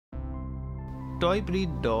Toy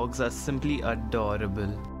breed dogs are simply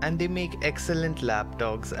adorable, and they make excellent lap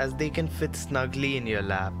dogs as they can fit snugly in your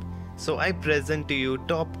lap. So I present to you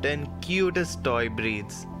top 10 cutest toy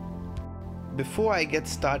breeds. Before I get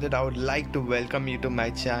started, I would like to welcome you to my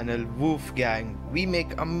channel Woof Gang. We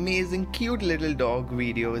make amazing cute little dog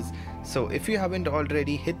videos, so if you haven't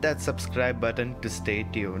already, hit that subscribe button to stay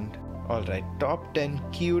tuned. Alright, top 10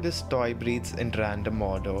 cutest toy breeds in random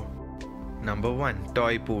order. Number 1.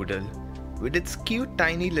 Toy Poodle. With its cute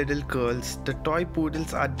tiny little curls, the toy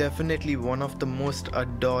poodles are definitely one of the most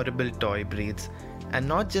adorable toy breeds. And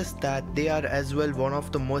not just that, they are as well one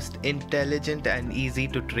of the most intelligent and easy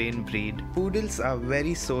to train breed. Poodles are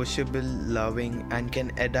very sociable, loving, and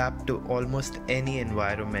can adapt to almost any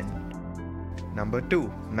environment. Number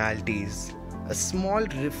 2. Maltese. A small,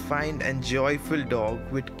 refined and joyful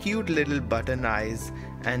dog with cute little button eyes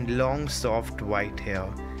and long soft white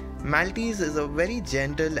hair. Maltese is a very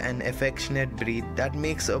gentle and affectionate breed that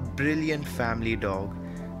makes a brilliant family dog.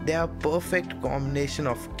 They are a perfect combination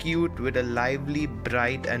of cute with a lively,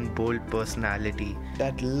 bright and bold personality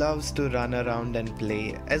that loves to run around and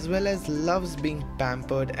play, as well as loves being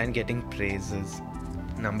pampered and getting praises.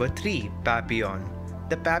 Number 3. Papillon.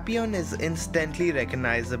 The Papillon is instantly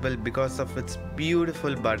recognizable because of its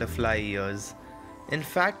beautiful butterfly ears. In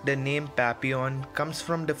fact, the name Papillon comes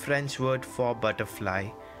from the French word for butterfly.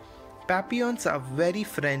 Papillons are very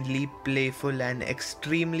friendly, playful and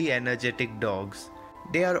extremely energetic dogs.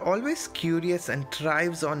 They are always curious and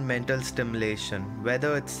thrives on mental stimulation.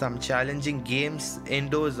 Whether it's some challenging games,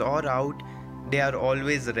 indoors or out, they are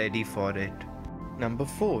always ready for it. Number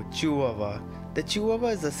 4. Chihuahua. The Chihuahua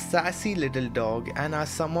is a sassy little dog and are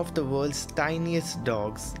some of the world's tiniest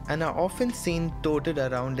dogs and are often seen toted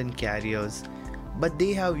around in carriers. But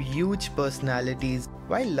they have huge personalities.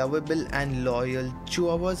 While lovable and loyal,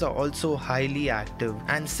 Chihuahuas are also highly active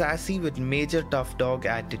and sassy with major tough dog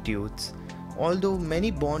attitudes, although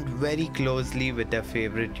many bond very closely with their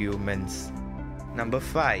favorite humans. Number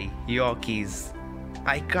 5. Yorkies.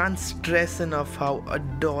 I can't stress enough how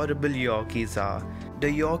adorable Yorkies are. The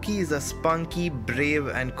Yorkie is a spunky, brave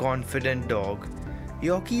and confident dog.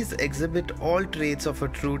 Yorkies exhibit all traits of a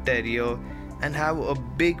true terrier and have a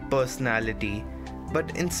big personality.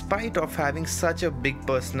 But in spite of having such a big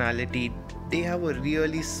personality, they have a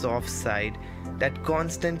really soft side that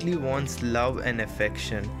constantly wants love and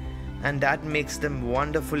affection, and that makes them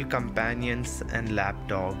wonderful companions and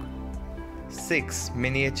lapdog. 6.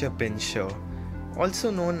 Miniature Pinscher. Also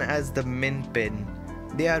known as the Min Pin.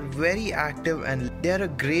 They are very active and they are a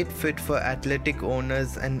great fit for athletic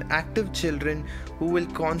owners and active children who will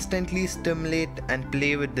constantly stimulate and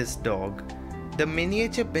play with this dog. The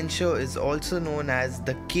Miniature Pinscher is also known as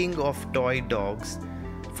the king of toy dogs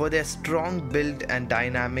for their strong build and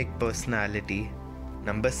dynamic personality.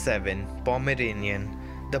 Number 7. Pomeranian.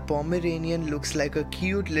 The Pomeranian looks like a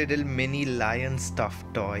cute little mini lion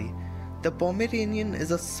stuffed toy. The Pomeranian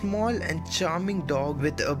is a small and charming dog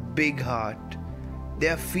with a big heart. They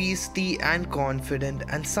are feisty and confident,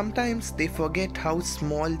 and sometimes they forget how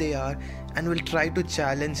small they are and will try to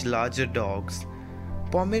challenge larger dogs.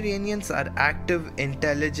 Pomeranians are active,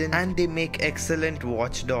 intelligent and they make excellent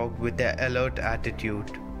watchdog with their alert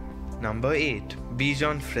attitude. Number 8.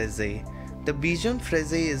 Bichon Frise. The Bichon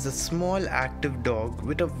Frise is a small active dog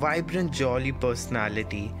with a vibrant jolly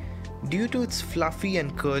personality. Due to its fluffy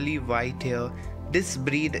and curly white hair, this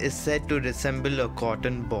breed is said to resemble a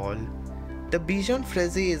cotton ball. The Bichon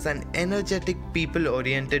Frise is an energetic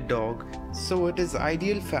people-oriented dog, so it is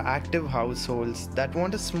ideal for active households that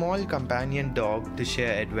want a small companion dog to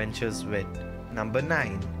share adventures with. Number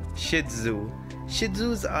 9. Shih Tzu. Shih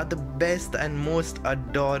Tzus are the best and most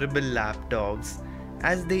adorable lap dogs,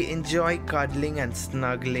 as they enjoy cuddling and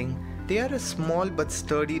snuggling. They are a small but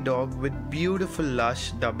sturdy dog with beautiful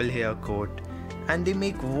lush double hair coat, and they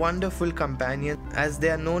make wonderful companions as they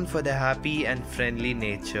are known for their happy and friendly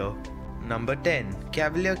nature. Number 10.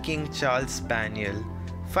 Cavalier King Charles Spaniel.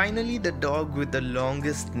 Finally, the dog with the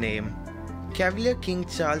longest name. Cavalier King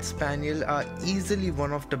Charles Spaniel are easily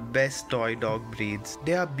one of the best toy dog breeds.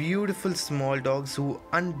 They are beautiful small dogs who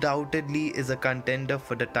undoubtedly is a contender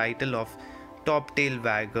for the title of top tail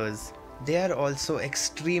waggers. They are also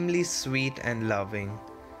extremely sweet and loving.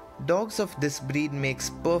 Dogs of this breed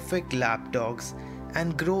makes perfect lap dogs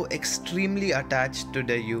and grow extremely attached to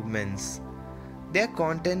their humans. They are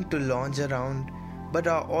content to lounge around but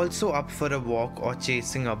are also up for a walk or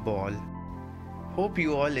chasing a ball. Hope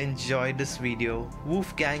you all enjoyed this video.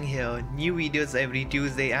 Woof Gang here, new videos every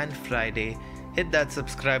Tuesday and Friday. Hit that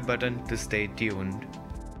subscribe button to stay tuned.